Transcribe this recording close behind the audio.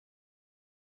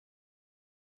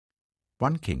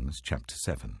1 Kings chapter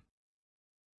 7.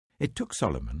 It took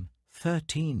Solomon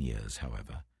 13 years,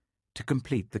 however, to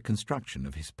complete the construction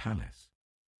of his palace.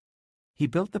 He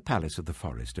built the palace of the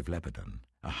forest of Lebanon,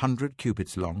 100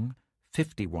 cubits long,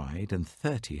 50 wide, and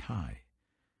 30 high,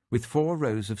 with 4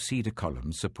 rows of cedar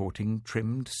columns supporting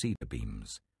trimmed cedar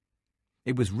beams.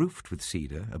 It was roofed with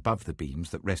cedar above the beams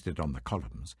that rested on the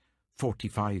columns,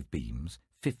 45 beams,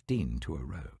 15 to a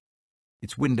row.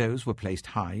 Its windows were placed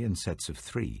high in sets of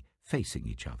 3, facing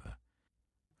each other.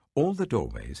 All the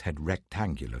doorways had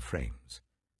rectangular frames.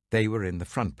 They were in the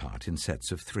front part in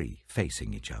sets of 3,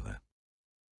 facing each other.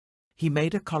 He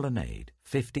made a colonnade,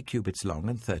 50 cubits long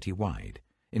and 30 wide.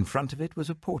 In front of it was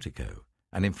a portico,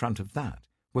 and in front of that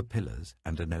were pillars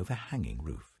and an overhanging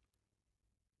roof.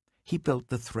 He built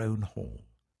the throne hall,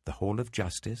 the hall of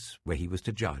justice, where he was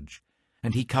to judge,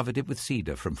 and he covered it with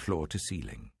cedar from floor to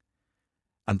ceiling.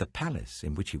 And the palace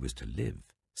in which he was to live,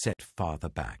 set farther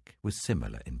back, was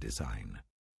similar in design.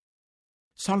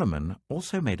 Solomon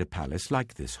also made a palace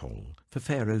like this hall for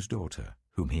Pharaoh's daughter,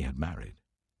 whom he had married.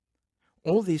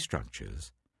 All these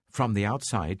structures, from the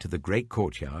outside to the great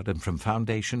courtyard and from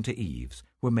foundation to eaves,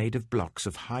 were made of blocks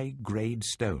of high-grade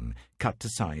stone cut to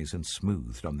size and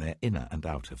smoothed on their inner and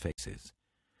outer faces.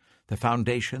 The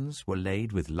foundations were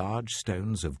laid with large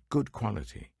stones of good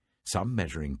quality, some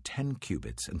measuring 10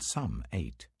 cubits and some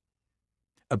 8.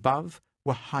 Above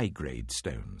were high-grade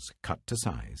stones cut to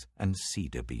size and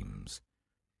cedar beams.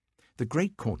 The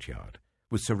great courtyard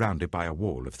was surrounded by a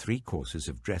wall of 3 courses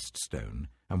of dressed stone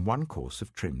and 1 course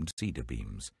of trimmed cedar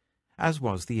beams, as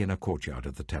was the inner courtyard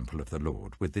of the temple of the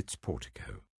Lord with its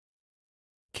portico.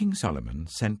 King Solomon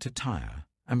sent to Tyre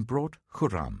and brought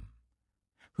Huram,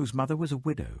 whose mother was a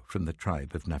widow from the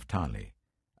tribe of Naphtali,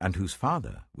 and whose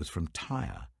father was from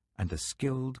Tyre and a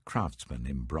skilled craftsman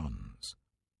in bronze.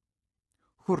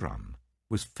 Huram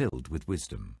was filled with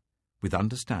wisdom, with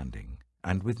understanding,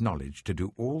 and with knowledge to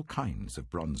do all kinds of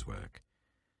bronze work.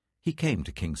 He came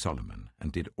to King Solomon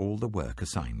and did all the work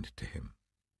assigned to him.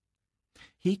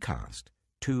 He cast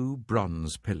 2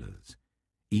 bronze pillars,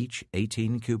 each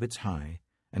 18 cubits high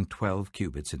and 12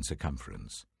 cubits in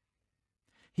circumference.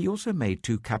 He also made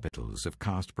 2 capitals of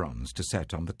cast bronze to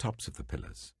set on the tops of the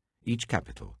pillars. Each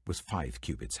capital was 5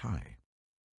 cubits high.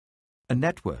 A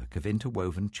network of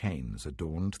interwoven chains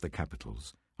adorned the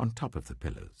capitals on top of the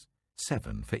pillars,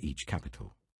 7 for each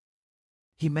capital.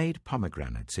 He made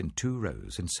pomegranates in 2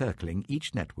 rows encircling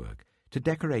each network to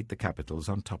decorate the capitals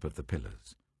on top of the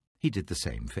pillars. He did the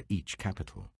same for each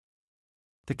capital.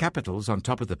 The capitals on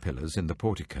top of the pillars in the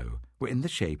portico were in the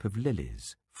shape of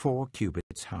lilies, 4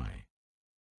 cubits high.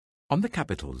 On the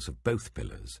capitals of both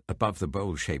pillars, above the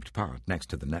bowl-shaped part next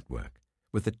to the network,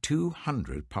 were the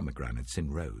 200 pomegranates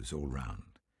in rows all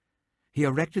round. He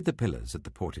erected the pillars at the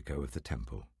portico of the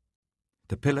temple.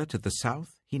 The pillar to the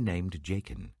south he named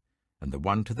Jachin, and the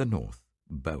one to the north,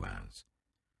 Boaz.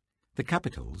 The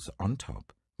capitals on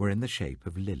top were in the shape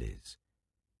of lilies,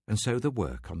 and so the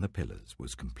work on the pillars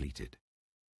was completed.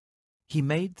 He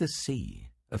made the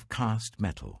sea of cast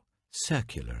metal,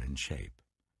 circular in shape,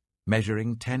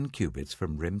 measuring 10 cubits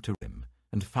from rim to rim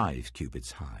and 5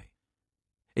 cubits high.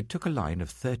 It took a line of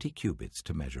 30 cubits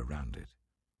to measure round it.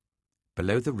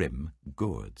 Below the rim,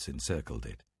 gourds encircled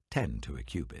it, 10 to a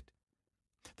cubit.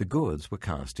 The gourds were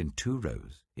cast in 2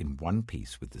 rows, in one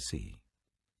piece with the sea.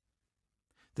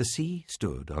 The sea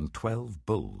stood on 12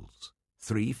 bulls,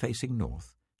 3 facing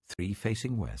north, 3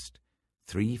 facing west,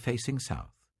 3 facing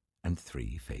south, and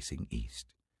 3 facing east.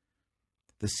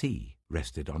 The sea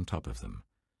rested on top of them,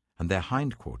 and their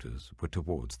hindquarters were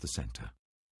towards the center.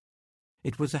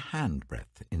 It was a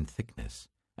handbreadth in thickness,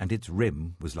 and its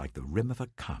rim was like the rim of a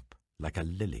cup, like a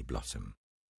lily blossom.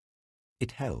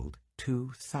 It held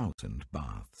 2,000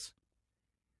 baths.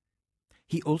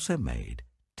 He also made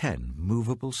 10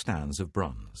 movable stands of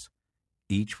bronze.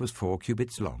 Each was 4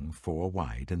 cubits long, 4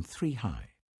 wide, and 3 high.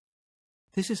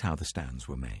 This is how the stands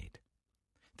were made.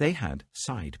 They had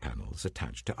side panels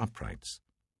attached to uprights.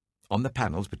 On the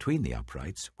panels between the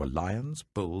uprights were lions,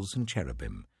 bulls, and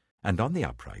cherubim, and on the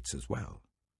uprights as well.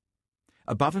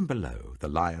 Above and below the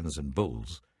lions and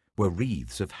bulls were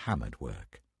wreaths of hammered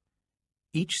work.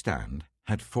 Each stand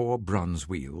had 4 bronze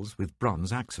wheels with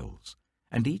bronze axles,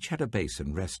 and each had a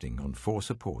basin resting on 4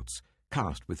 supports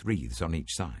cast with wreaths on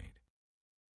each side.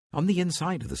 On the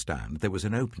inside of the stand there was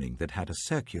an opening that had a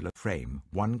circular frame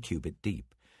 1 cubit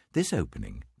deep. This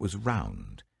opening was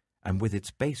round, and with its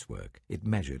basework it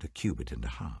measured 1.5 cubits.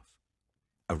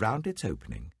 Around its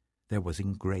opening there was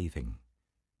engraving.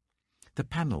 The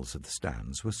panels of the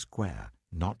stands were square,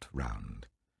 not round.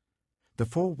 The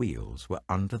 4 wheels were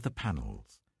under the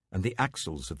panels, and the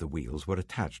axles of the wheels were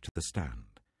attached to the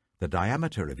stand. The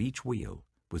diameter of each wheel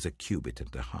was 1.5 cubits.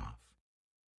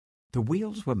 The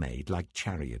wheels were made like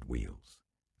chariot wheels.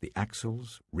 The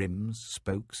axles, rims,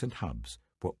 spokes, and hubs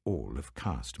were all of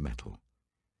cast metal.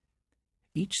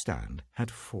 Each stand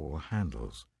had 4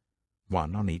 handles,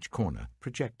 one on each corner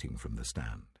projecting from the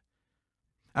stand.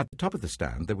 At the top of the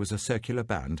stand there was a circular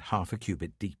band 1/2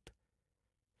 cubit deep.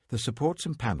 The supports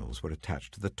and panels were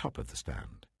attached to the top of the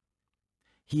stand.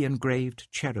 He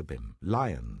engraved cherubim,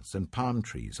 lions, and palm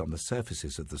trees on the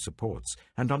surfaces of the supports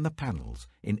and on the panels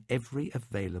in every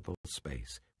available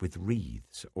space, with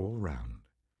wreaths all round.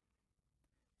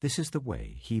 This is the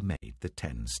way he made the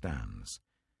 10 stands.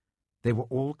 They were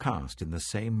all cast in the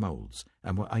same moulds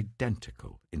and were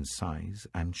identical in size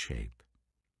and shape.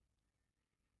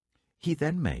 He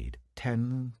then made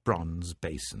 10 bronze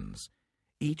basins,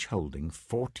 each holding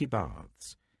 40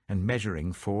 baths and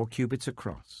measuring 4 cubits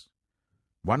across,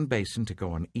 1 basin to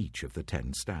go on each of the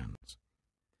 10 stands.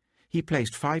 He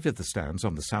placed 5 of the stands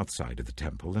on the south side of the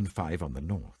temple and 5 on the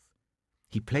north.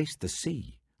 He placed the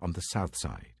sea on the south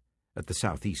side, at the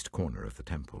southeast corner of the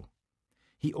temple.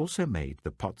 He also made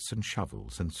the pots and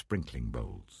shovels and sprinkling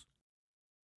bowls.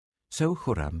 So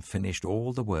Huram finished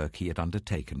all the work he had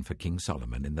undertaken for King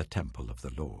Solomon in the temple of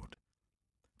the Lord.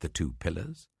 The 2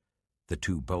 pillars, the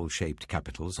 2 bowl-shaped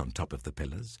capitals on top of the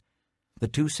pillars, the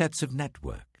 2 sets of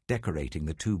network decorating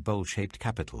the 2 bowl-shaped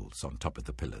capitals on top of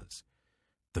the pillars,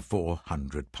 the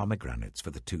 400 pomegranates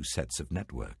for the 2 sets of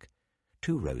network,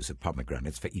 2 rows of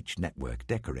pomegranates for each network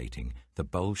decorating the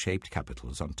bowl-shaped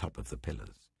capitals on top of the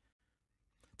pillars,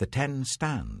 the 10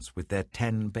 stands with their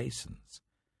 10 basins,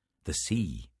 the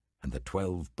sea and the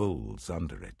 12 bulls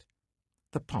under it,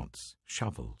 the pots,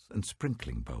 shovels, and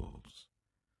sprinkling bowls.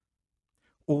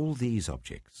 All these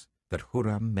objects that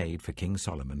Huram made for King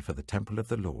Solomon for the temple of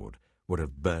the Lord were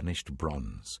of burnished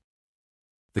bronze.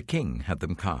 The king had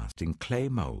them cast in clay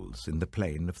moulds in the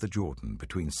plain of the Jordan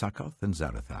between Succoth and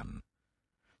Zarethan.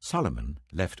 Solomon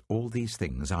left all these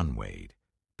things unweighed,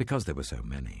 because there were so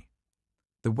many.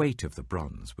 The weight of the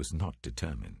bronze was not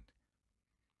determined.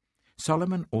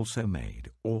 Solomon also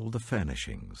made all the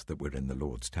furnishings that were in the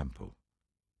Lord's temple: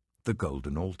 the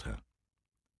golden altar,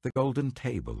 the golden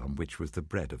table on which was the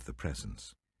bread of the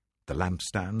presence, the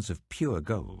lampstands of pure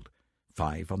gold,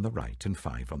 5 on the right and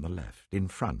 5 on the left, in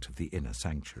front of the inner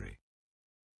sanctuary,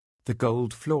 the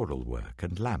gold floral work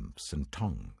and lamps and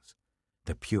tongs,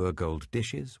 the pure gold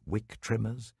dishes, wick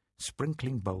trimmers,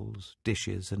 sprinkling bowls,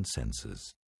 dishes, and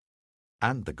censers,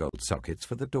 and the gold sockets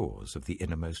for the doors of the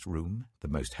innermost room, the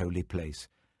most holy place,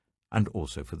 and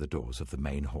also for the doors of the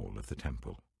main hall of the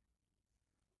temple.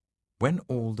 When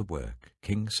all the work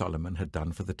King Solomon had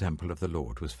done for the temple of the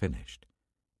Lord was finished,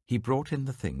 he brought in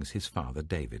the things his father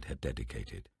David had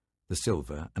dedicated, the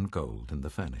silver and gold and the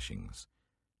furnishings,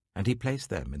 and he placed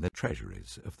them in the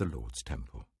treasuries of the Lord's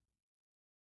temple.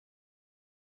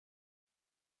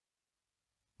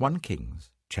 1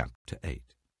 Kings chapter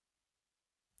 8.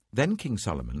 Then King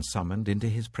Solomon summoned into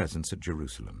his presence at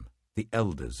Jerusalem the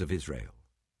elders of Israel,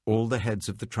 all the heads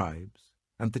of the tribes,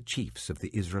 and the chiefs of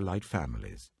the Israelite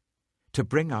families, to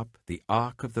bring up the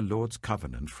ark of the Lord's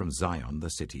covenant from Zion, the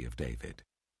city of David.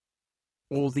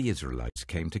 All the Israelites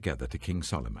came together to King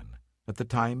Solomon at the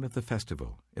time of the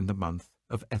festival in the month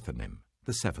of Ethanim,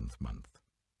 the 7th month.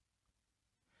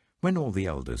 When all the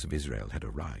elders of Israel had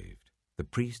arrived, the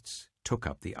priests took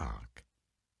up the ark,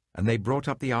 and they brought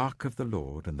up the ark of the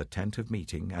Lord and the tent of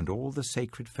meeting and all the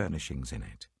sacred furnishings in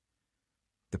it.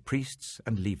 The priests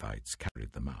and Levites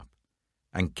carried them up,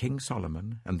 and King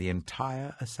Solomon and the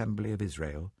entire assembly of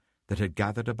Israel that had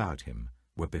gathered about him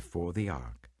were before the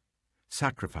ark,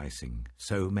 sacrificing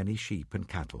so many sheep and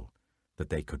cattle that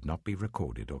they could not be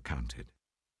recorded or counted.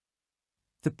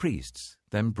 The priests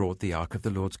then brought the ark of the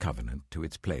Lord's covenant to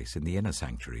its place in the inner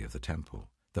sanctuary of the temple,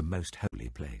 the most holy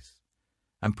place,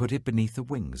 and put it beneath the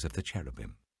wings of the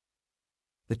cherubim.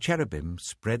 The cherubim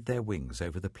spread their wings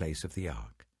over the place of the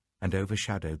ark and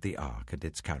overshadowed the ark and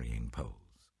its carrying poles.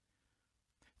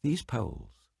 These poles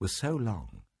were so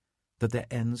long that their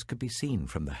ends could be seen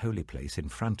from the holy place in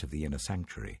front of the inner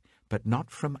sanctuary, but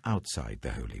not from outside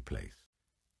the holy place,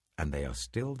 and they are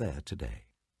still there today.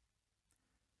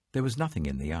 There was nothing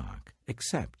in the ark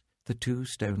except the 2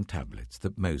 stone tablets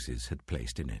that Moses had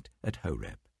placed in it at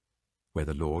Horeb, where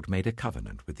the Lord made a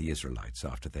covenant with the Israelites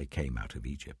after they came out of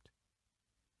Egypt.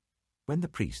 When the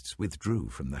priests withdrew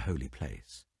from the holy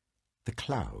place, the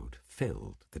cloud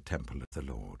filled the temple of the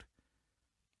Lord,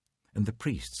 and the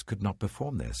priests could not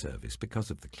perform their service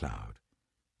because of the cloud,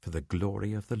 for the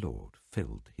glory of the Lord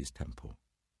filled his temple.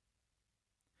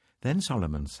 Then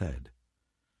Solomon said,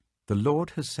 "The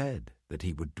Lord has said that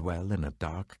he would dwell in a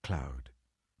dark cloud.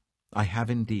 I have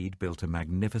indeed built a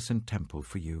magnificent temple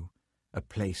for you, a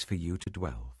place for you to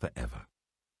dwell forever."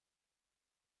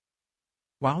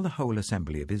 While the whole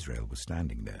assembly of Israel was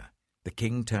standing there, the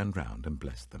king turned round and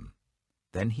blessed them.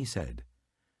 Then he said,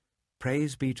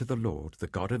 "Praise be to the Lord, the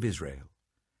God of Israel,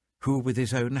 who with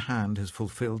his own hand has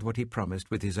fulfilled what he promised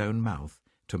with his own mouth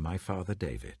to my father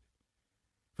David.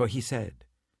 For he said,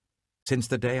 'Since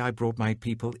the day I brought my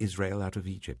people Israel out of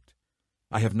Egypt,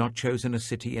 I have not chosen a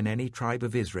city in any tribe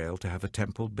of Israel to have a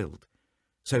temple built,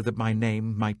 so that my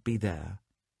name might be there.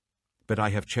 But I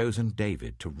have chosen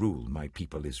David to rule my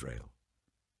people Israel.'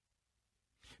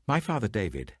 My father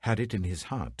David had it in his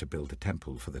heart to build a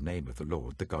temple for the name of the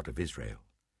Lord, the God of Israel.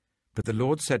 But the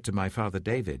Lord said to my father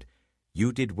David,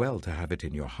 'You did well to have it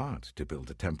in your heart to build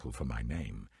a temple for my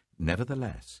name.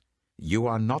 Nevertheless, you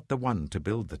are not the one to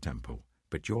build the temple,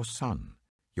 but your son,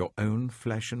 your own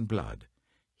flesh and blood.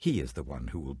 He is the one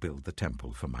who will build the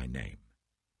temple for my name.'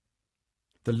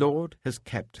 The Lord has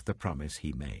kept the promise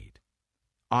he made.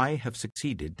 I have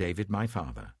succeeded David my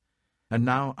father, and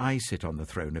now I sit on the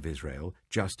throne of Israel,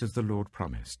 just as the Lord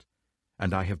promised,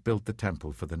 and I have built the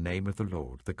temple for the name of the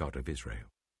Lord, the God of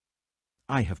Israel.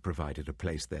 I have provided a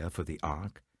place there for the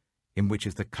ark, in which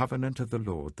is the covenant of the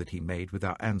Lord that he made with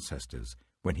our ancestors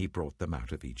when he brought them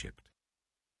out of Egypt."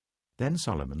 Then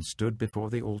Solomon stood before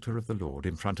the altar of the Lord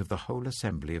in front of the whole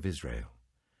assembly of Israel,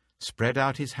 spread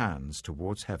out his hands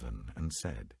towards heaven, and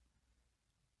said,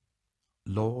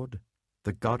 "Lord,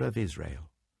 the God of Israel,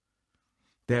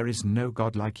 there is no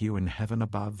God like you in heaven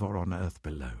above or on earth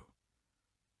below.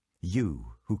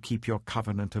 You who keep your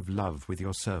covenant of love with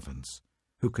your servants,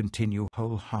 who continue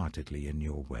wholeheartedly in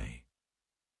your way.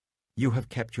 You have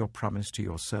kept your promise to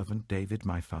your servant David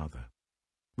my father.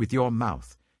 With your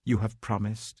mouth you have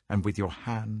promised, and with your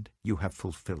hand you have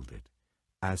fulfilled it,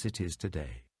 as it is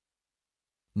today.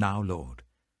 Now, Lord,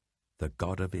 the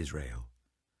God of Israel,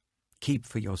 keep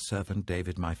for your servant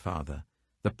David my father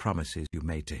the promises you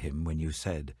made to him when you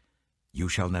said, 'You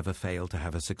shall never fail to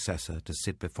have a successor to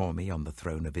sit before me on the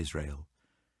throne of Israel,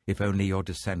 if only your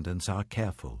descendants are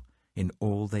careful in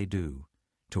all they do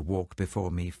to walk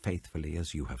before me faithfully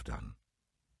as you have done.'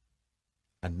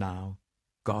 And now,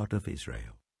 God of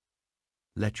Israel,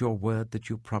 let your word that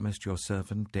you promised your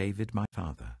servant David my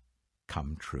father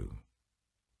come true."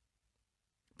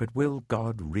 But will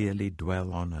God really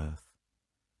dwell on earth?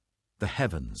 The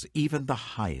heavens, even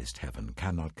the highest heaven,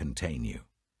 cannot contain you.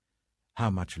 How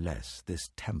much less this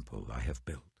temple I have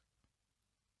built?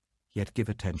 Yet give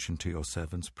attention to your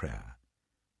servant's prayer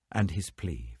and his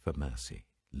plea for mercy,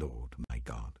 Lord my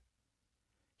God.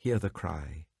 Hear the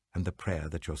cry and the prayer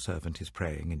that your servant is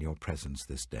praying in your presence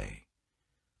this day.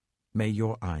 May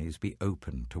your eyes be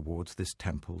open towards this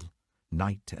temple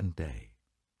night and day,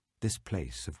 this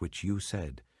place of which you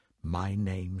said, 'My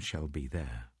name shall be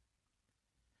there,'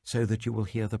 so that you will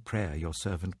hear the prayer your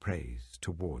servant prays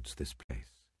towards this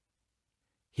place.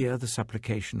 Hear the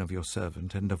supplication of your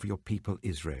servant and of your people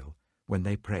Israel when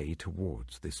they pray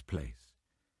towards this place.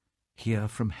 Hear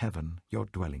from heaven your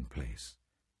dwelling place,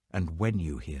 and when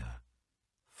you hear,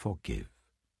 forgive.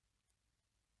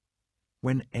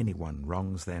 When anyone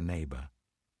wrongs their neighbor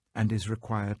and is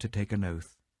required to take an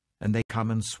oath, and they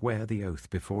come and swear the oath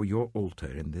before your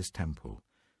altar in this temple,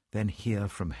 then hear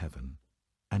from heaven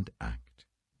and act.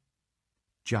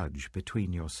 Judge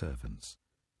between your servants,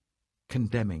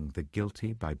 condemning the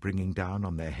guilty by bringing down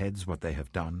on their heads what they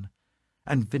have done,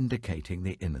 and vindicating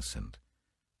the innocent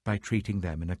by treating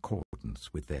them in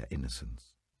accordance with their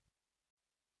innocence.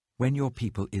 When your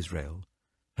people Israel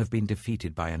have been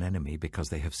defeated by an enemy because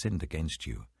they have sinned against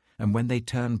you, and when they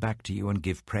turn back to you and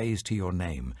give praise to your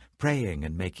name, praying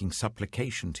and making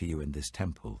supplication to you in this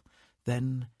temple,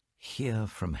 then hear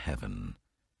from heaven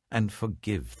and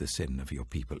forgive the sin of your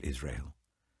people Israel,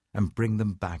 and bring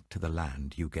them back to the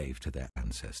land you gave to their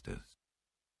ancestors.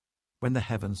 When the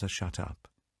heavens are shut up,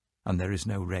 and there is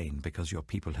no rain because your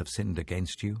people have sinned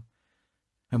against you,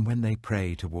 and when they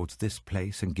pray towards this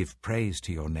place and give praise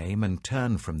to your name and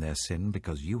turn from their sin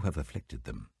because you have afflicted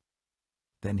them,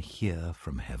 then hear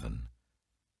from heaven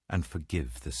and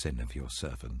forgive the sin of your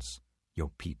servants,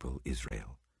 your people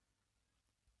Israel.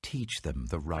 Teach them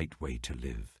the right way to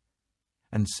live,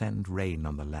 and send rain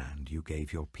on the land you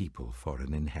gave your people for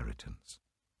an inheritance.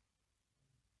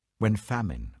 When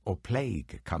famine or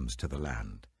plague comes to the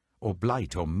land, or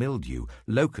blight or mildew,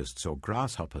 locusts or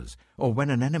grasshoppers, or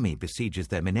when an enemy besieges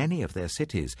them in any of their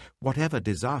cities, whatever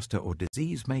disaster or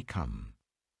disease may come,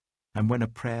 and when a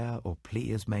prayer or plea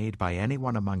is made by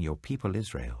anyone among your people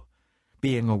Israel,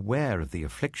 being aware of the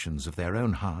afflictions of their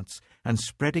own hearts, and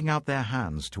spreading out their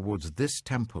hands towards this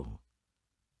temple,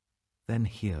 then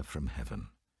hear from heaven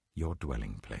your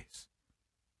dwelling place.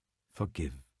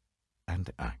 Forgive and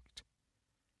act.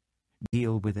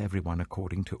 Deal with everyone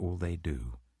according to all they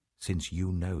do, since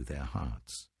you know their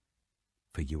hearts,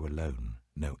 for you alone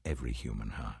know every human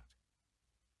heart,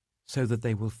 so that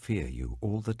they will fear you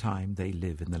all the time they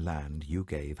live in the land you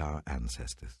gave our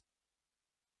ancestors.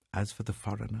 As for the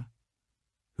foreigner,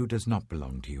 who does not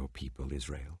belong to your people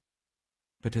Israel,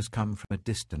 but has come from a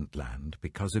distant land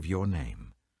because of your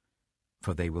name,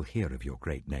 for they will hear of your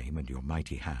great name and your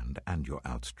mighty hand and your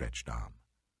outstretched arm.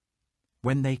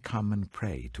 When they come and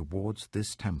pray towards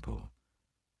this temple,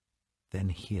 then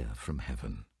hear from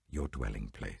heaven, your dwelling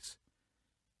place.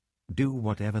 Do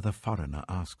whatever the foreigner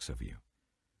asks of you,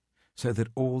 so that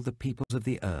all the peoples of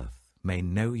the earth may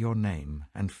know your name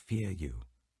and fear you,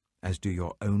 as do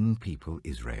your own people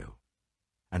Israel,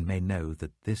 and may know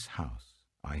that this house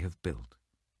I have built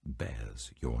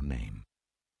bears your name.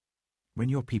 When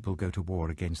your people go to war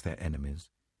against their enemies,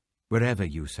 wherever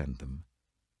you send them,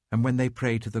 and when they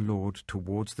pray to the Lord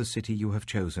towards the city you have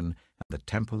chosen and the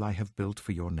temple I have built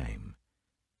for your name,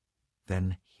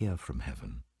 then hear from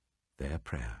heaven their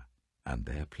prayer and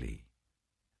their plea,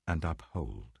 and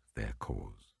uphold their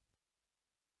cause.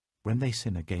 When they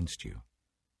sin against you,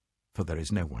 for there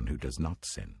is no one who does not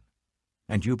sin,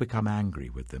 and you become angry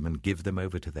with them and give them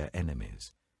over to their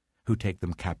enemies, who take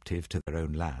them captive to their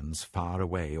own lands, far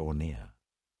away or near.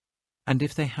 And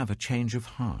if they have a change of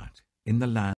heart in the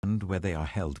land where they are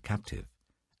held captive,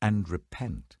 and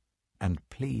repent, and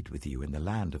plead with you in the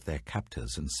land of their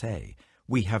captors, and say,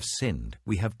 We have sinned,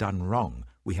 we have done wrong,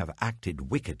 we have acted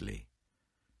wickedly.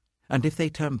 And if they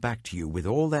turn back to you with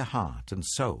all their heart and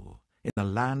soul, in the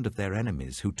land of their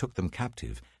enemies who took them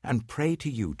captive, and pray to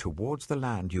you towards the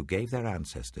land you gave their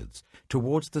ancestors,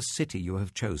 towards the city you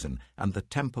have chosen, and the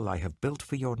temple I have built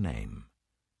for your name,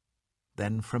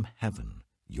 then from heaven,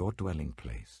 your dwelling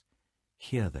place,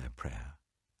 hear their prayer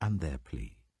and their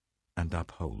plea, and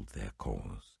uphold their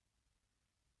cause.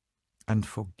 And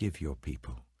forgive your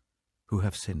people who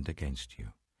have sinned against you.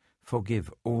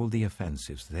 Forgive all the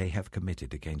offenses they have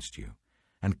committed against you,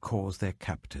 and cause their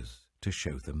captors to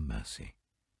show them mercy.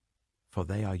 For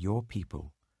they are your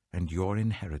people and your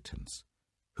inheritance,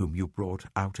 whom you brought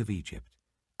out of Egypt,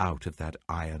 out of that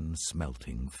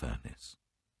iron-smelting furnace.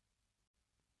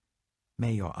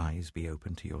 May your eyes be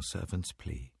open to your servant's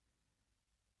plea,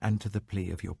 and to the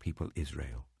plea of your people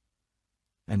Israel,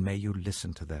 and may you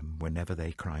listen to them whenever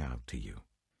they cry out to you.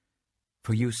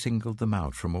 For you singled them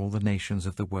out from all the nations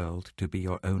of the world to be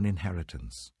your own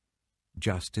inheritance,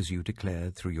 just as you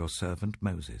declared through your servant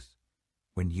Moses,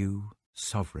 when you,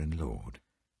 sovereign Lord,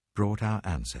 brought our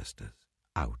ancestors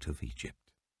out of Egypt.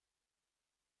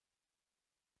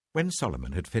 When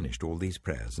Solomon had finished all these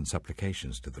prayers and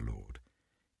supplications to the Lord,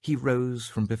 he rose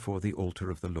from before the altar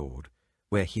of the Lord,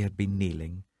 where he had been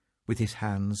kneeling, with his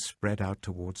hands spread out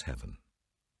towards heaven.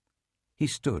 He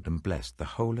stood and blessed the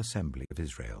whole assembly of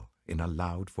Israel in a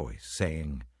loud voice,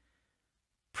 saying,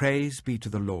 Praise be to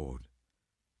the Lord,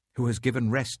 who has given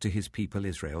rest to his people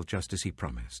Israel, just as he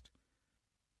promised.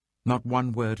 Not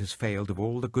one word has failed of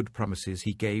all the good promises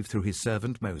he gave through his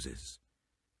servant Moses.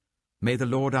 May the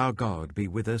Lord our God be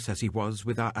with us as he was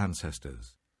with our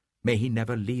ancestors. May he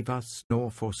never leave us nor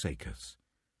forsake us.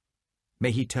 May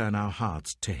he turn our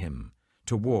hearts to him,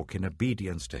 to walk in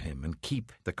obedience to him and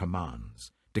keep the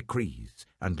commands, decrees,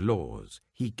 and laws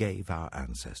he gave our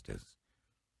ancestors.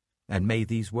 And may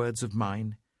these words of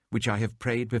mine, which I have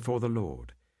prayed before the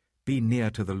Lord, be near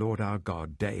to the Lord our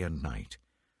God day and night,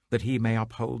 that he may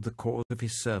uphold the cause of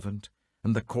his servant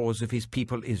and the cause of his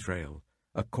people Israel,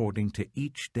 according to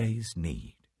each day's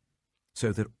need,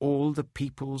 so that all the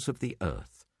peoples of the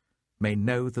earth may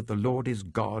know that the Lord is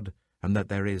God and that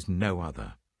there is no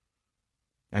other.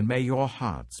 And may your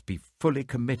hearts be fully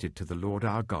committed to the Lord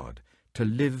our God, to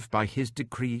live by his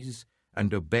decrees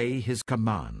and obey his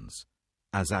commands,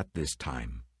 as at this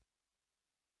time.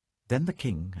 Then the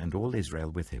king and all Israel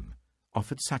with him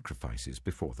offered sacrifices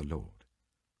before the Lord.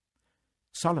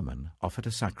 Solomon offered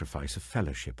a sacrifice of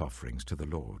fellowship offerings to the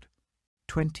Lord,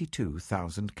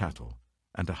 22,000 cattle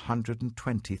and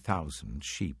 120,000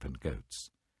 sheep and goats.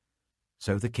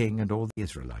 So the king and all the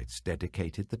Israelites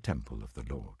dedicated the temple of the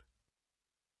Lord.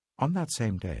 On that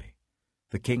same day,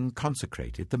 the king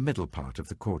consecrated the middle part of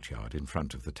the courtyard in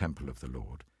front of the temple of the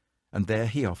Lord, and there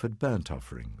he offered burnt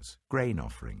offerings, grain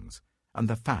offerings, and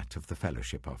the fat of the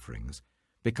fellowship offerings,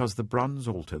 because the bronze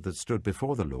altar that stood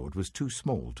before the Lord was too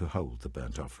small to hold the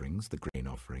burnt offerings, the grain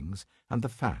offerings, and the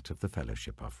fat of the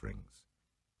fellowship offerings.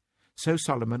 So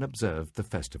Solomon observed the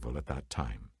festival at that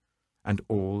time, and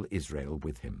all Israel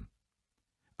with him.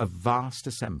 A vast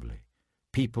assembly,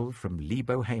 people from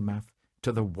Lebo-Hamath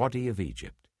to the Wadi of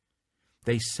Egypt,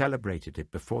 They celebrated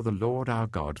it before the Lord our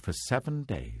God for 7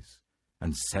 days,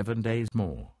 and 7 days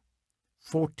more,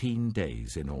 14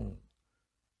 days in all.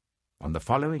 On the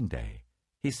following day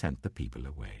he sent the people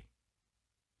away.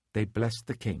 They blessed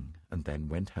the king and then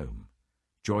went home,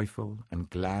 joyful and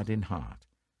glad in heart,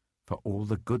 for all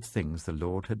the good things the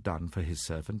Lord had done for his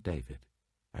servant David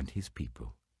and his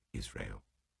people Israel.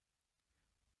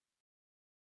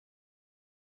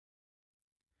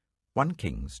 1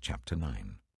 Kings chapter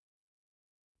 9.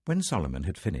 When Solomon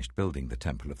had finished building the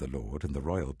temple of the Lord and the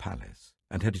royal palace,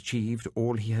 and had achieved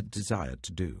all he had desired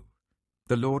to do,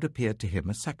 the Lord appeared to him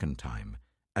a second time,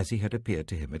 as he had appeared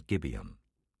to him at Gibeon.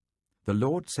 The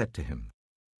Lord said to him,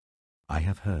 I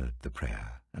have heard the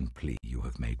prayer and plea you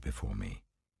have made before me.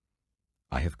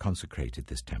 I have consecrated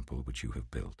this temple which you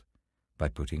have built, by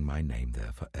putting my name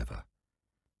there forever.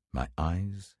 My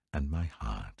eyes and my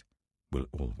heart will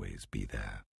always be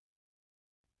there.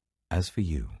 As for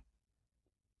you,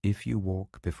 if you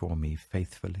walk before me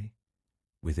faithfully,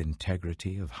 with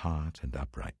integrity of heart and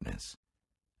uprightness,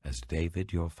 as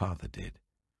David your father did,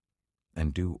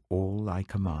 and do all I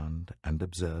command and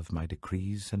observe my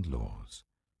decrees and laws,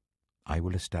 I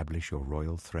will establish your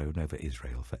royal throne over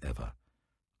Israel forever,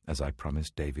 as I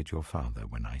promised David your father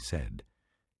when I said,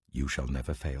 You shall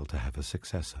never fail to have a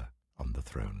successor on the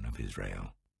throne of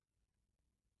Israel.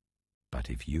 But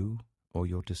if you or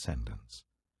your descendants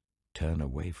turn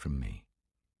away from me,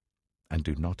 and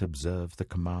do not observe the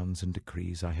commands and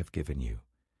decrees I have given you,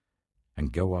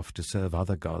 and go off to serve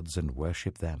other gods and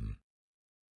worship them,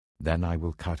 then I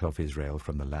will cut off Israel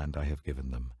from the land I have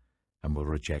given them, and will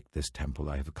reject this temple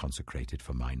I have consecrated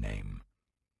for my name.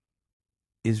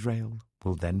 Israel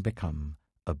will then become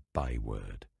a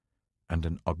byword and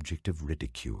an object of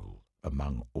ridicule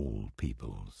among all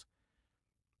peoples.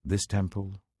 This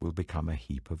temple will become a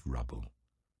heap of rubble.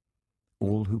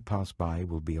 All who pass by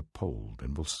will be appalled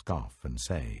and will scoff and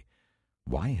say,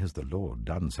 Why has the Lord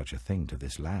done such a thing to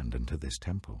this land and to this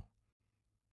temple?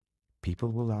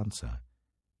 People will answer,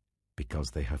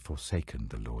 Because they have forsaken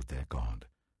the Lord their God,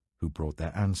 who brought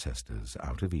their ancestors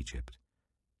out of Egypt,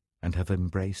 and have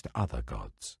embraced other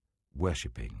gods,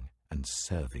 worshipping and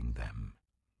serving them.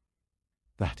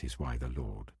 That is why the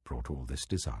Lord brought all this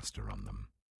disaster on them.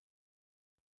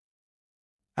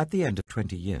 At the end of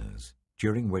 20 years,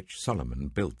 during which Solomon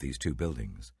built these 2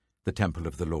 buildings, the temple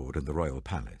of the Lord and the royal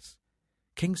palace,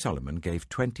 King Solomon gave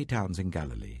 20 towns in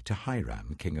Galilee to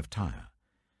Hiram, king of Tyre,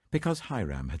 because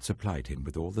Hiram had supplied him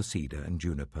with all the cedar and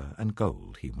juniper and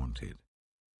gold he wanted.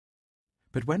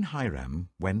 But when Hiram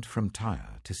went from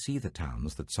Tyre to see the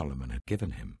towns that Solomon had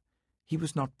given him, he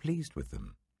was not pleased with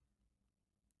them.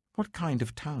 What kind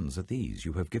of towns are these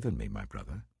you have given me, my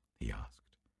brother? He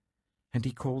asked. And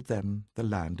he called them the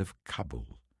land of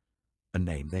Kabul, a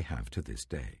name they have to this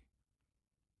day.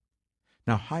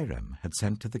 Now Hiram had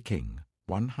sent to the king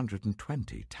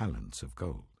 120 talents of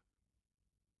gold.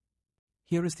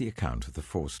 Here is the account of the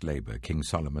forced labor King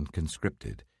Solomon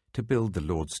conscripted to build the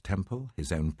Lord's temple,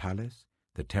 his own palace,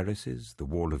 the terraces, the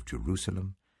wall of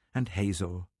Jerusalem, and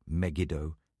Hazor,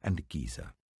 Megiddo, and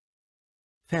Giza.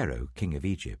 Pharaoh, king of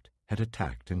Egypt, had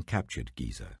attacked and captured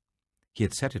Giza. He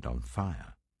had set it on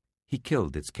fire. He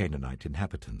killed its Canaanite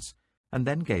inhabitants, and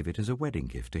then gave it as a wedding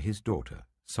gift to his daughter,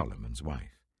 Solomon's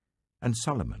wife. And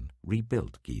Solomon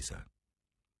rebuilt Giza.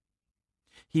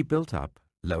 He built up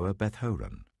Lower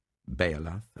Beth-horon,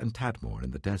 Baalath, and Tadmor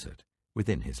in the desert,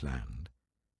 within his land,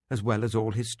 as well as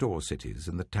all his store cities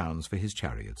and the towns for his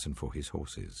chariots and for his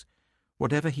horses,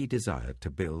 whatever he desired to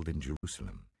build in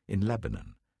Jerusalem, in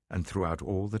Lebanon, and throughout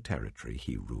all the territory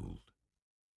he ruled.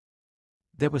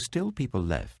 There were still people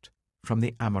left from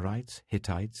the Amorites,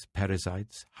 Hittites,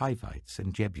 Perizzites, Hivites,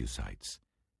 and Jebusites.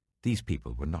 These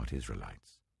people were not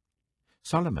Israelites.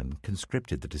 Solomon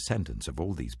conscripted the descendants of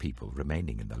all these people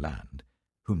remaining in the land,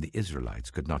 whom the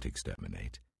Israelites could not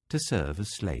exterminate, to serve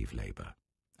as slave labor,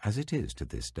 as it is to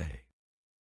this day.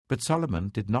 But Solomon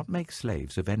did not make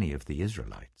slaves of any of the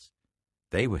Israelites.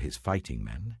 They were his fighting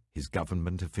men, his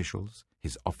government officials,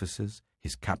 his officers,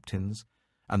 his captains,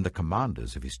 and the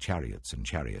commanders of his chariots and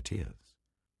charioteers.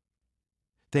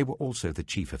 They were also the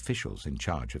chief officials in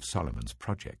charge of Solomon's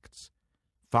projects,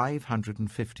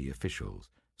 550 officials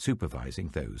supervising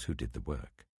those who did the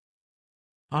work.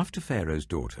 After Pharaoh's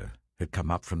daughter had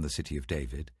come up from the city of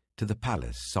David to the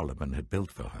palace Solomon had built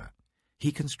for her,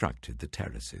 he constructed the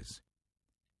terraces.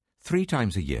 3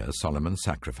 times a year Solomon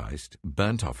sacrificed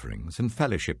burnt offerings and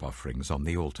fellowship offerings on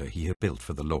the altar he had built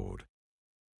for the Lord,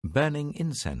 burning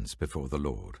incense before the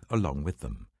Lord along with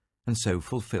them, and so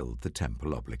fulfilled the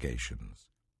temple obligations.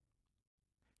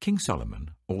 King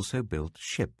Solomon also built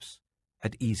ships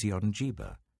at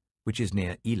Ezion-Geber, which is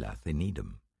near Elath in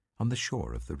Edom, on the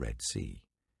shore of the Red Sea.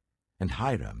 And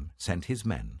Hiram sent his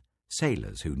men,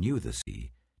 sailors who knew the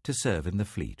sea, to serve in the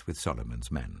fleet with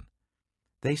Solomon's men.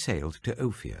 They sailed to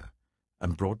Ophir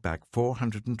and brought back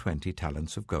 420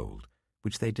 talents of gold,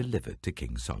 which they delivered to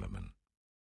King Solomon.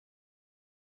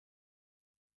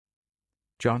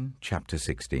 John chapter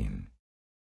 16.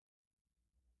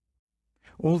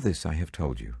 All this I have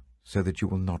told you, so that you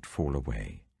will not fall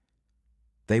away.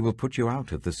 They will put you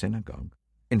out of the synagogue.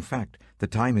 In fact, the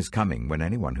time is coming when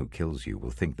anyone who kills you will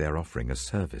think they are offering a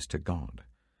service to God.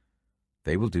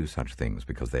 They will do such things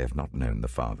because they have not known the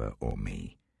Father or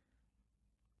me.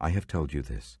 I have told you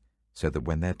this, so that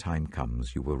when their time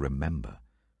comes you will remember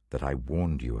that I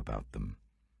warned you about them.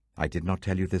 I did not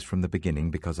tell you this from the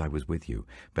beginning because I was with you,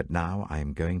 but now I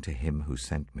am going to him who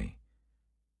sent me.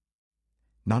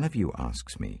 None of you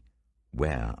asks me,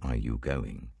 "Where are you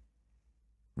going?"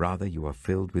 Rather, you are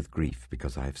filled with grief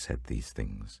because I have said these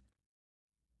things.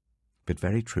 But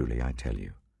very truly I tell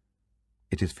you,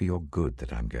 it is for your good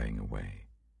that I am going away.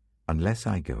 Unless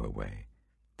I go away,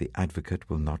 the Advocate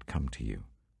will not come to you.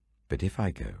 But if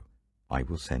I go, I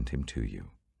will send him to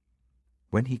you.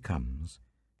 When he comes,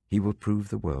 he will prove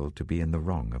the world to be in the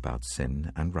wrong about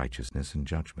sin and righteousness and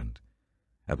judgment.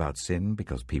 About sin,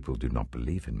 because people do not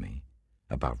believe in me.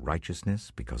 About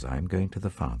righteousness, because I am going to the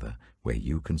Father, where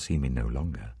you can see me no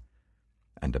longer.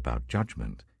 And about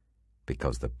judgment,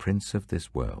 because the prince of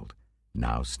this world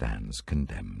now stands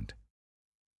condemned.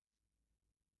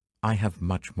 I have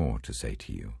much more to say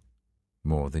to you,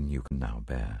 more than you can now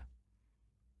bear.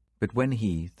 But when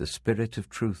he, the Spirit of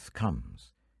truth,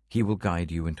 comes, he will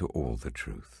guide you into all the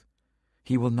truth.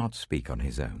 He will not speak on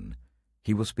his own.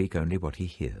 He will speak only what he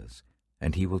hears,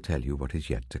 and he will tell you what is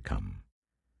yet to come.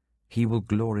 He will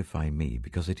glorify me,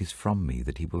 because it is from me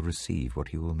that he will receive what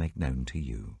he will make known to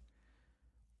you.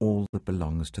 All that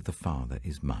belongs to the Father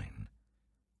is mine.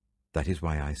 That is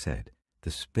why I said,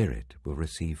 the Spirit will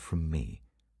receive from me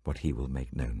what he will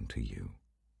make known to you.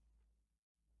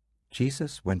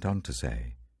 Jesus went on to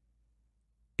say,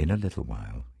 "In a little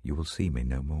while you will see me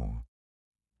no more,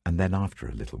 and then after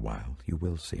a little while you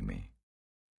will see me."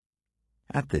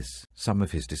 At this, some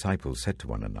of his disciples said to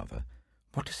one another,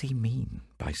 "What does he mean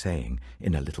by saying,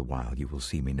 'In a little while you will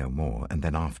see me no more, and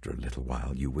then after a little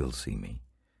while you will see me'?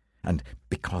 And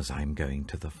 'because I am going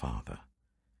to the Father'?"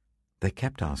 They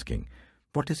kept asking,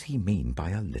 "What does he mean by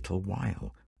a little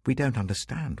while? We don't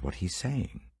understand what he's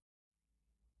saying."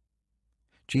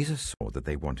 Jesus saw that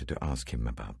they wanted to ask him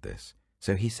about this,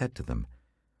 so he said to them,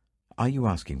 "Are you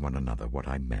asking one another what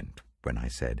I meant when I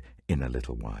said, 'In a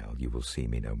little while you will see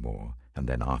me no more, and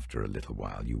then after a little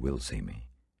while you will see me'?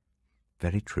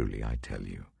 Very truly I tell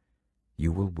you,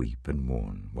 you will weep and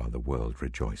mourn while the world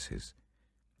rejoices.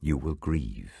 You will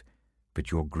grieve,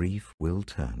 but your grief will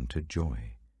turn to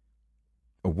joy.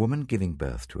 A woman giving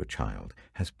birth to a child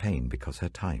has pain because her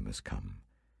time has come.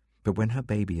 But when her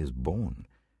baby is born,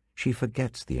 she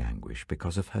forgets the anguish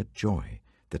because of her joy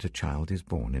that a child is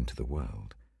born into the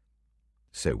world.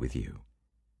 So with you.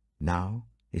 Now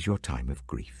is your time of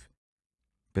grief.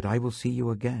 But I will see you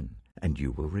again, and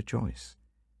you will rejoice,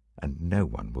 and no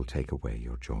one will take away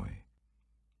your joy.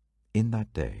 In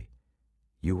that day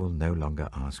you will no longer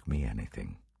ask me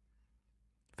anything.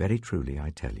 Very truly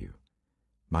I tell you,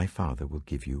 my Father will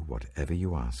give you whatever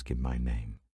you ask in my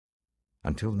name.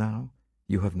 Until now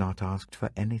you have not asked for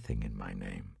anything in my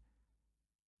name.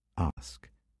 Ask,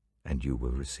 and you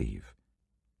will receive,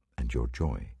 and your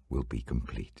joy will be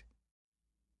complete.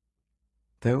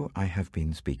 Though I have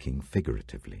been speaking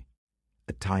figuratively,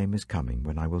 a time is coming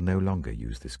when I will no longer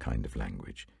use this kind of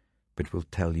language, but will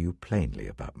tell you plainly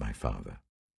about my Father.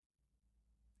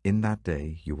 In that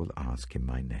day you will ask in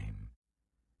my name.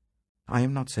 I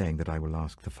am not saying that I will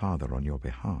ask the Father on your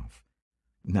behalf.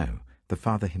 No, the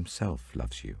Father himself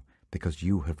loves you, because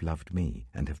you have loved me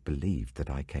and have believed that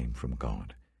I came from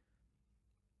God.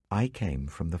 I came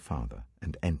from the Father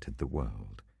and entered the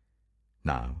world.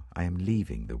 Now I am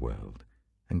leaving the world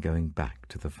and going back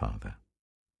to the Father."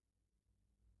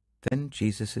 Then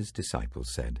Jesus'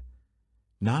 disciples said,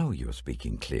 "Now you are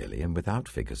speaking clearly and without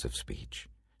figures of speech.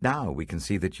 Now we can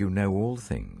see that you know all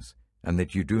things, and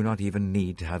that you do not even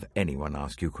need to have anyone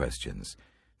ask you questions.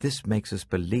 This makes us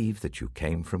believe that you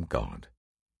came from God."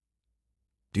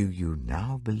 "Do you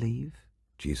now believe?"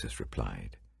 Jesus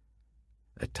replied.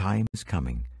 "A time is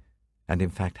coming, and in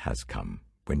fact has come,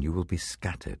 when you will be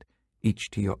scattered, each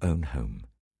to your own home.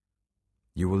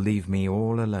 You will leave me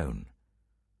all alone.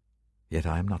 Yet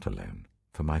I am not alone,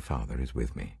 for my Father is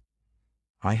with me.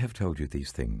 I have told you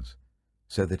these things,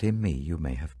 so that in me you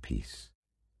may have peace.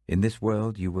 In this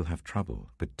world you will have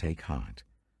trouble, but take heart.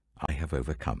 I have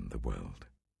overcome the world.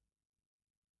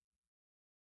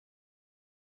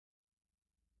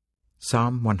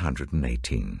 Psalm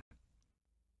 118.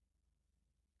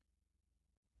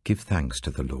 Give thanks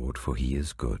to the Lord, for he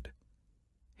is good.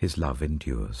 His love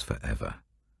endures forever.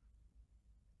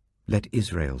 Let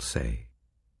Israel say,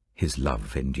 his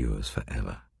love endures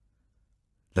forever.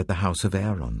 Let the house of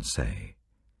Aaron say,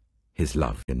 his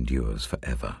love endures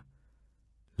forever.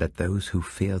 Let those who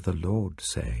fear the Lord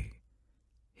say,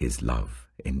 his love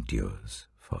endures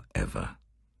forever.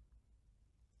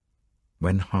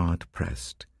 When hard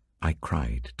pressed, I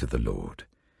cried to the Lord.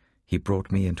 He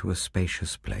brought me into a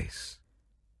spacious place.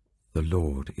 The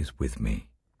Lord is with me.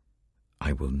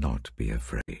 I will not be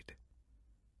afraid.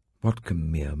 What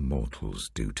can mere mortals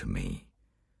do to me?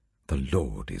 The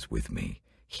Lord is with me.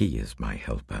 He is my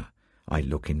helper. I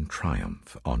look in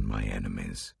triumph on my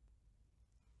enemies.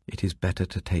 It is better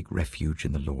to take refuge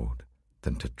in the Lord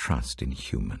than to trust in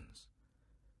humans.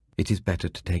 It is better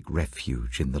to take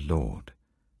refuge in the Lord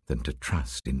than to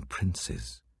trust in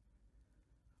princes.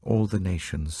 All the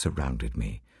nations surrounded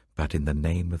me, but in the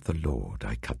name of the Lord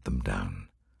I cut them down.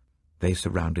 They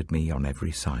surrounded me on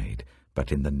every side,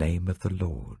 but in the name of the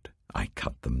Lord I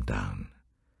cut them down.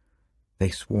 They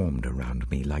swarmed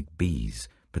around me like bees,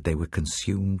 but they were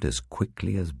consumed as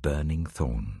quickly as burning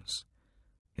thorns.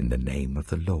 In the name of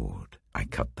the Lord I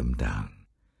cut them down.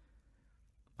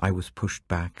 I was pushed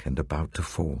back and about to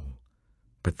fall,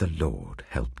 but the Lord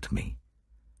helped me.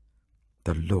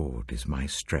 The Lord is my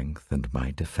strength and my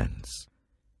defense.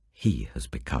 He has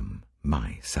become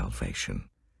my salvation.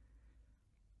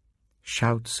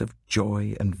 Shouts of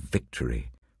joy and victory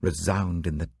resound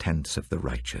in the tents of the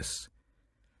righteous.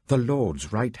 The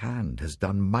Lord's right hand has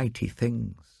done mighty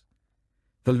things.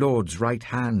 The Lord's right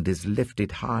hand is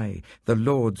lifted high. The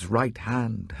Lord's right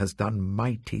hand has done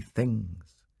mighty things.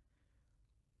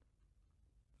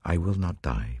 I will not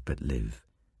die, but live,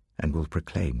 and will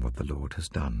proclaim what the Lord has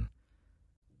done.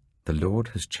 The Lord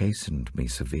has chastened me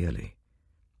severely,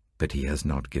 but he has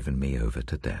not given me over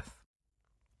to death.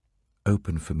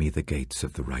 Open for me the gates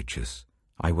of the righteous.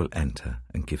 I will enter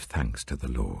and give thanks to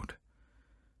the Lord.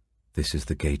 This is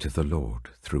the gate of the Lord,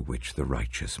 through which the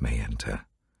righteous may enter.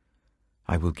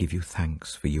 I will give you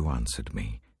thanks, for you answered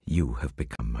me. You have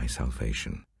become my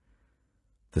salvation.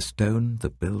 The stone the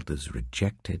builders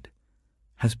rejected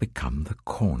has become the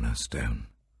cornerstone.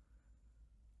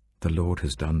 The Lord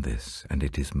has done this, and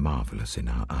it is marvelous in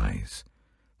our eyes.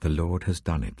 The Lord has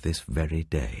done it this very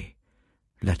day.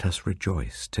 Let us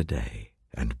rejoice today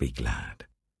and be glad.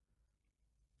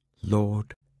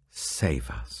 Lord,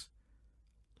 save us.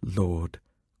 Lord,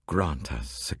 grant us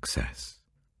success.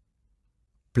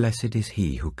 Blessed is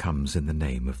he who comes in the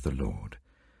name of the Lord.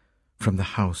 From the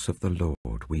house of the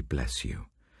Lord we bless you.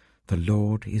 The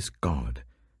Lord is God,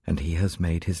 and he has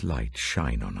made his light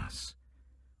shine on us.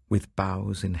 With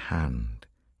boughs in hand,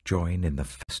 join in the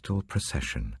festal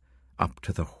procession up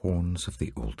to the horns of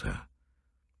the altar.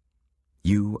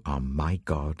 You are my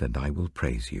God, and I will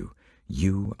praise you.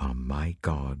 You are my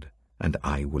God, and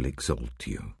I will exalt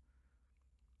you.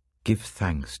 Give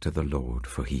thanks to the Lord,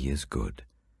 for he is good,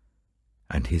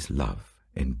 and his love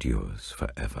endures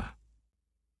forever.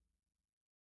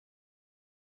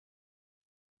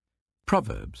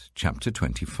 Proverbs chapter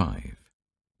 25.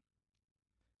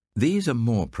 These are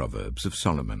more proverbs of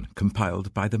Solomon,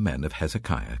 compiled by the men of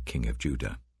Hezekiah, king of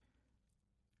Judah.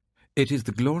 It is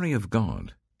the glory of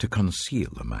God to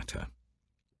conceal a matter.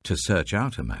 To search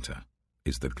out a matter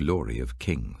is the glory of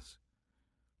kings.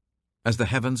 As the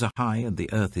heavens are high and the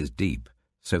earth is deep,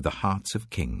 so the hearts of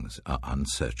kings are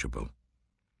unsearchable.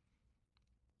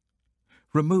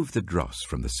 Remove the dross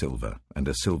from the silver, and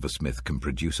a silversmith can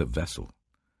produce a vessel.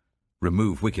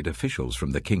 Remove wicked officials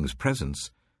from the king's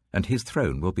presence, and his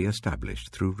throne will be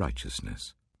established through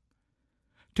righteousness.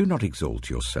 Do not exalt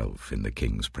yourself in the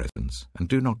king's presence, and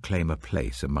do not claim a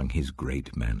place among his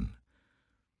great men.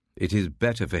 It is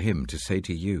better for him to say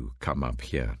to you, "Come up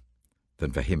here,"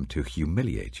 than for him to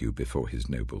humiliate you before his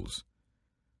nobles.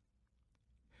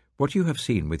 What you have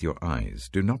seen with your eyes,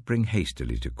 do not bring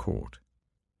hastily to court.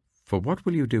 For what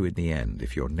will you do in the end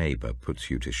if your neighbor puts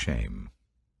you to shame?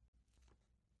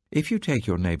 If you take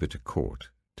your neighbor to court,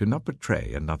 do not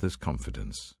betray another's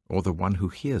confidence, or the one who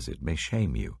hears it may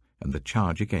shame you, and the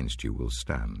charge against you will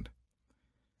stand.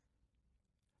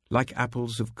 Like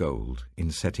apples of gold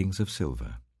in settings of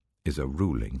silver is a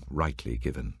ruling rightly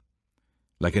given.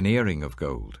 Like an earring of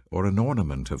gold or an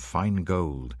ornament of fine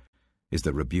gold is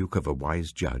the rebuke of a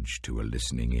wise judge to a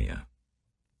listening ear.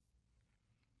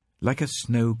 Like a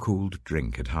snow-cooled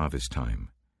drink at harvest time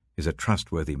is a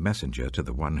trustworthy messenger to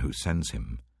the one who sends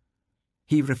him.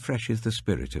 He refreshes the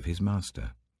spirit of his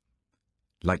master.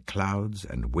 Like clouds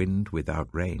and wind without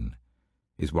rain,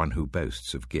 is one who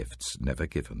boasts of gifts never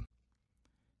given.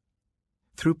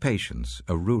 Through patience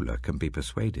a ruler can be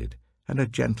persuaded, and a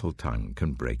gentle tongue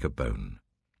can break a bone.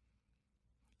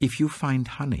 If you find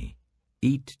honey,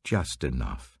 eat just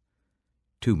enough.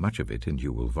 Too much of it and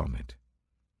you will vomit.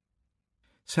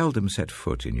 Seldom set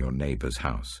foot in your neighbour's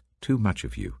house. Too much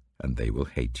of you, and they will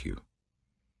hate you.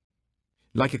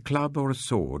 Like a club or a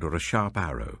sword or a sharp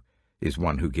arrow is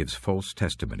one who gives false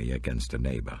testimony against a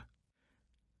neighbour.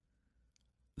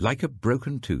 Like a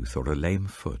broken tooth or a lame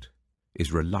foot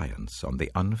is reliance on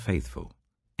the unfaithful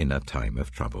in a time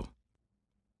of trouble.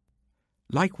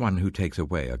 Like one who takes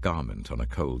away a garment on a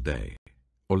cold day,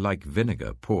 or like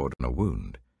vinegar poured on a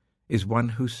wound, is one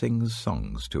who sings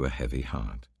songs to a heavy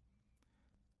heart.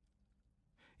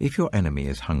 If your enemy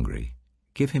is hungry,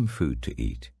 give him food to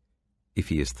eat. If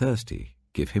he is thirsty,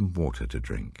 give him water to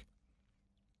drink.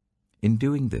 In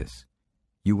doing this,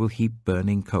 you will heap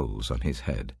burning coals on his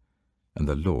head, and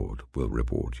the Lord will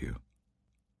reward you.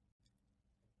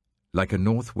 Like a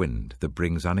north wind that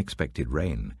brings unexpected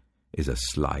rain is a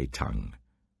sly tongue,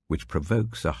 which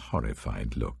provokes a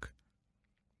horrified look.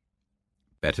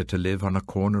 Better to live on a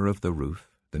corner of the roof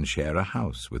than share a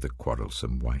house with a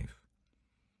quarrelsome wife.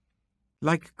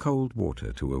 Like cold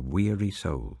water to a weary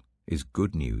soul is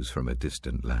good news from a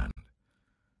distant land.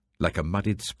 Like a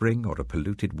muddied spring or a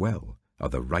polluted well are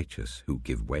the righteous who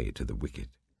give way to the wicked.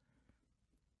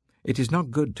 It is not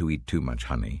good to eat too much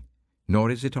honey, nor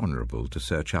is it honourable to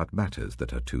search out matters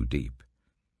that are too deep.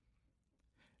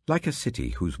 Like a city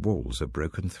whose walls are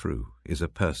broken through is a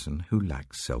person who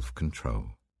lacks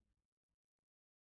self-control.